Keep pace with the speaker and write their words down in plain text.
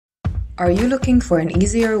Are you looking for an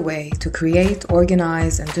easier way to create,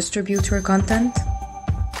 organize, and distribute your content?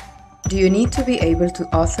 Do you need to be able to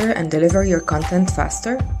author and deliver your content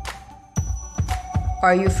faster?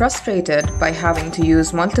 Are you frustrated by having to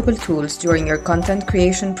use multiple tools during your content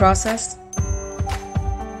creation process?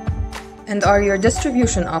 And are your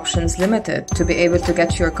distribution options limited to be able to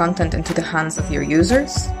get your content into the hands of your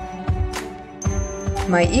users?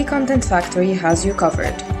 My eContent Factory has you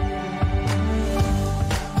covered.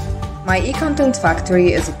 My eContent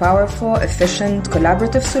Factory is a powerful, efficient,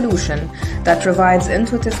 collaborative solution that provides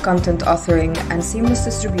intuitive content authoring and seamless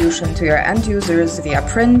distribution to your end users via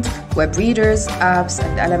print, web readers, apps,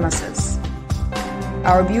 and LMSs.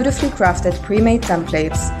 Our beautifully crafted pre-made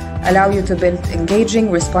templates allow you to build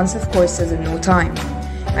engaging, responsive courses in no time,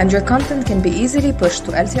 and your content can be easily pushed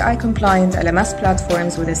to LTI-compliant LMS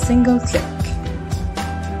platforms with a single click.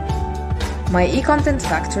 My eContent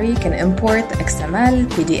Factory can import XML,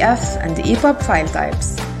 PDF, and EPUB file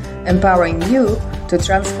types, empowering you to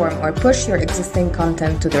transform or push your existing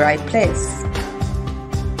content to the right place.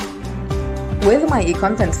 With my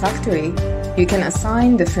eContent Factory, you can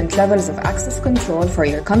assign different levels of access control for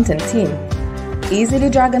your content team, easily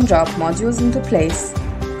drag and drop modules into place,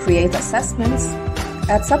 create assessments,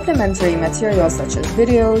 add supplementary materials such as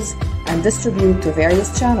videos, and distribute to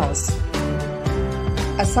various channels.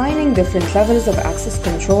 Assigning different levels of access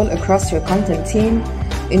control across your content team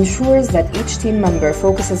ensures that each team member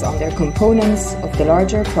focuses on their components of the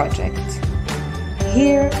larger project.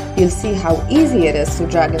 Here, you'll see how easy it is to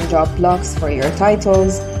drag and drop blocks for your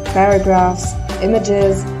titles, paragraphs,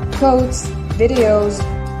 images, quotes, videos,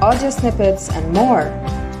 audio snippets, and more.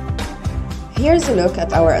 Here's a look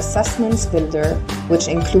at our assessments builder, which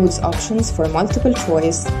includes options for multiple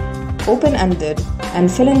choice, open-ended,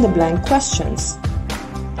 and fill-in-the-blank questions.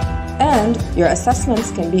 And your assessments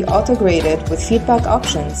can be auto-graded with feedback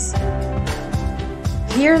options.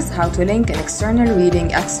 Here's how to link an external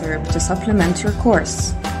reading excerpt to supplement your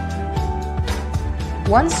course.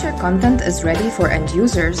 Once your content is ready for end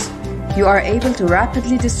users, you are able to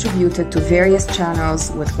rapidly distribute it to various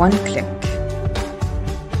channels with one click.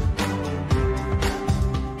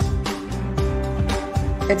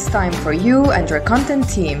 It's time for you and your content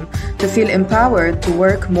team to feel empowered to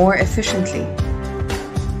work more efficiently.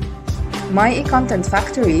 My eContent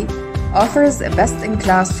Factory offers a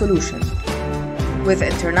best-in-class solution. With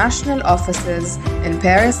international offices in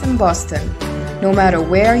Paris and Boston, no matter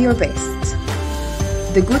where you're based.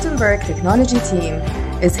 The Gutenberg technology team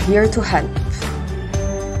is here to help.